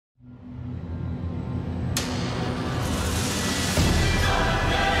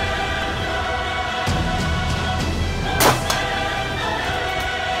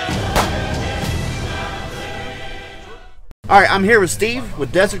All right, I'm here with Steve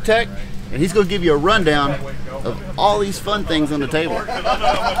with Desert Tech, and he's going to give you a rundown of all these fun things on the table.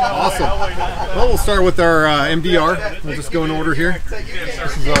 Awesome. Well, we'll start with our MDR. We'll just go in order here.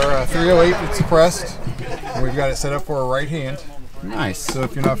 This is our 308. It's suppressed. And we've got it set up for a right hand. Nice. So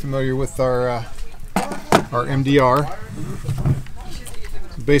if you're not familiar with our MDR,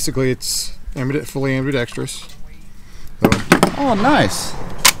 basically it's fully ambidextrous. So oh, nice.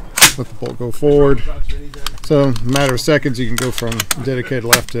 Let the bolt go forward. So in a matter of seconds, you can go from dedicated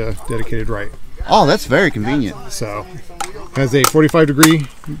left to dedicated right. Oh, that's very convenient. So it has a 45-degree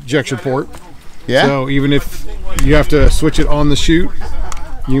ejection port. Yeah. So even if you have to switch it on the chute,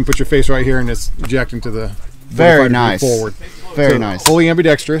 you can put your face right here and it's ejecting to the very nice forward. Very nice. Fully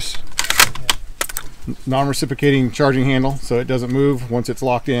ambidextrous, non-reciprocating charging handle, so it doesn't move once it's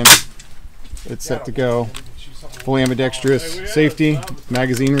locked in. It's set to go. Fully ambidextrous safety,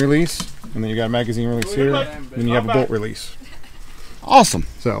 magazine release, and then you got a magazine release here, then you have a bolt release. Awesome.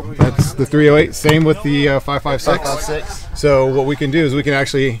 So that's the 308. Same with the 556. So what we can do is we can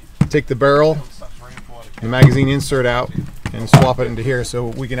actually take the barrel and magazine insert out and swap it into here. So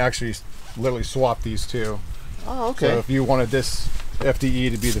we can actually literally swap these two. Oh, okay. So if you wanted this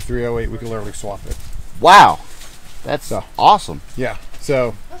FDE to be the 308, we can literally swap it. Wow. That's awesome. Yeah.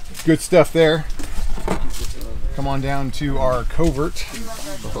 So good stuff there. Come on down to our covert.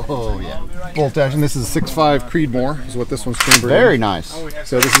 Oh, yeah. Bolt action. This is a 6.5 Creedmoor is what this one's screen bringing. Very nice.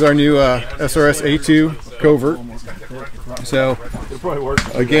 So this is our new SRS A2 covert. So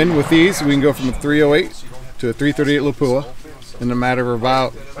again, with these, we can go from a 308 to a 338 Lapua in a matter of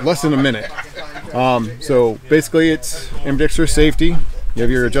about less than a minute. So basically, it's ambidextrous safety. You have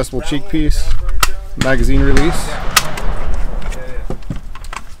your adjustable cheek piece, magazine release.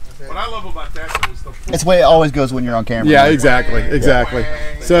 What I love about that is it's the way it always goes when you're on camera. Yeah, exactly.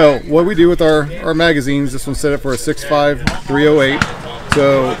 So what we do with our magazines, this one's set up for a 6.5 308.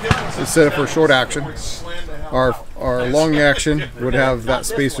 So it's set up for short action. Our long action would have that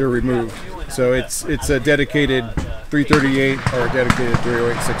spacer removed. So it's a dedicated 338 or a dedicated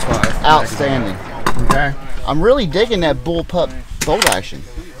 308 6.5. Outstanding. Magazine. Okay. I'm really digging that bullpup bolt action.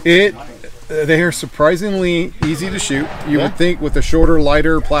 They are surprisingly easy to shoot. You would think with a shorter,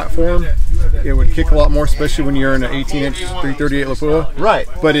 lighter platform, it would kick a lot more, especially when you're in an 18-inch 338 Lapua. Right.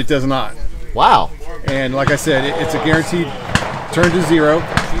 But it does not. Wow. And like I said, it's a guaranteed turn to zero.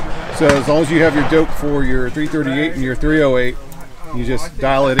 So as long as you have your dope for your 338 and your 308, you just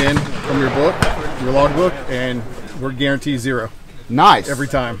dial it in from your book, your logbook, and we're guaranteed zero. Nice. Every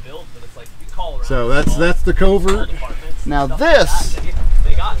time. So that's the covert. Now this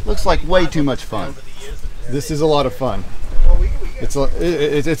looks like way too much fun. This is a lot of fun. It's a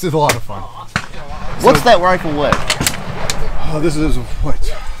lot of fun. What's that rifle weigh? Oh, this is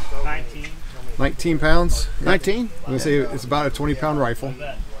what? 19 pounds. 19? I'm gonna say it's about a 20-pound rifle.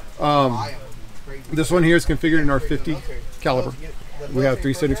 This one here is configured in our 50 caliber. We have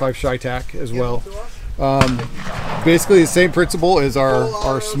 375 Chi-Tac as well. Basically the same principle as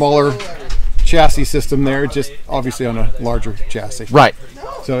our smaller chassis system there, just obviously on a larger chassis. Right.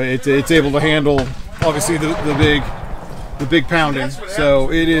 So it's able to handle obviously the big pounding.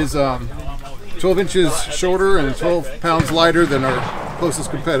 So it is 12 inches shorter and 12 pounds lighter than our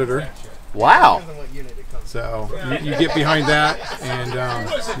closest competitor. Wow. So you get behind that and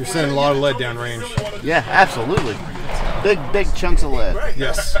you're sending a lot of lead down range. Yeah, absolutely. Big chunks of lead.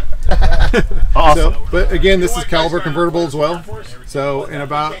 Yes. Awesome. So, but again, this is caliber convertible as well. So in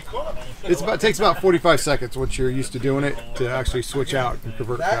it takes about 45 seconds once you're used to doing it to actually switch out and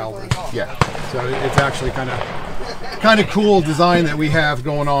convert calibers. Yeah. So it's actually kind of cool design that we have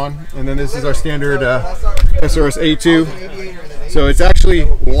going on. And then this is our standard SRS A2. So it's actually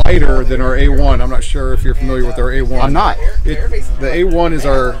lighter than our A1. I'm not sure if you're familiar with our A1. I'm not. The A1 is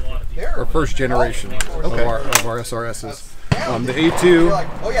our first generation of our SRSs. The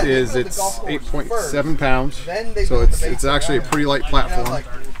A2 is it's 8.7 pounds, so it's actually a pretty light platform.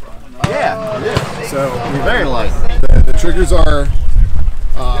 Yeah, it is. So Very light. The triggers are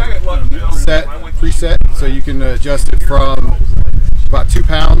preset, so you can adjust it from about 2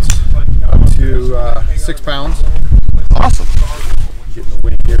 pounds up to 6 pounds. Awesome. Getting the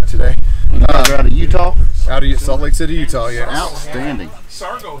wind here today. You guys are out of Utah? Out of Salt Lake City, Utah, yes. Outstanding.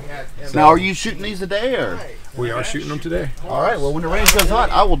 Now, are you shooting these today, or? We are shooting them today. All right. Well, when the range goes hot,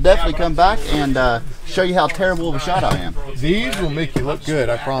 I will definitely come back and show you how terrible of a shot I am. These will make you look good,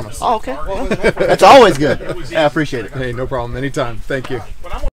 I promise. Oh, okay. Well, that's always good. Yeah, I appreciate it. Hey, no problem. Anytime. Thank you.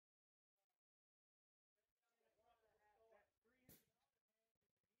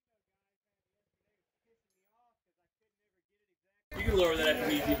 You can lower that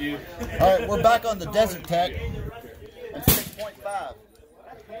after you do. All right, we're back on the Desert Tech. 6.5.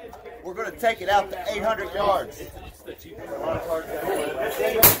 We're going to take it out to 800 yards.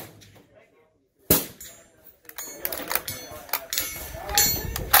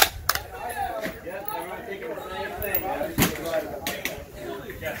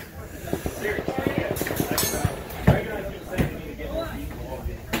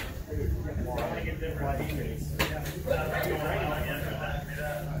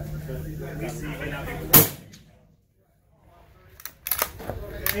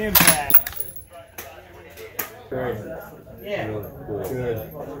 Impact. Yeah.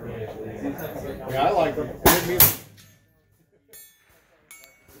 Good. Yeah, I like them.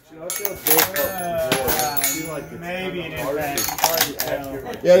 Maybe an impact. Hard to tell.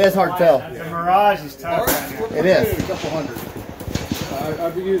 Yeah, it is hard to tell. The Mirage is tough right now. It is. A couple hundred.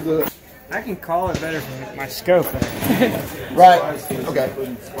 I've used the. I can call it better from my scope. Right. Okay.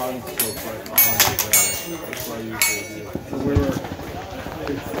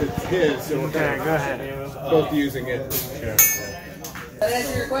 It's his, so we're Okay, go ahead. both using it. That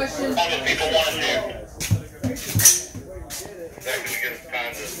answer your question?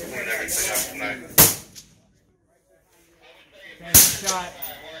 Shot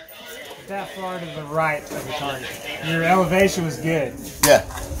that far to the right of the target. Your elevation was good. Yeah.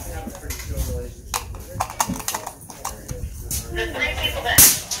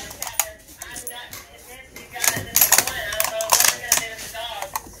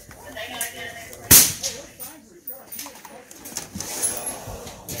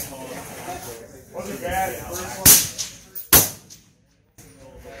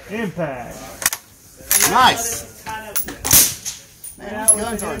 Impact. Nice. Man, these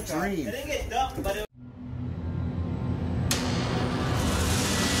guns are a dream.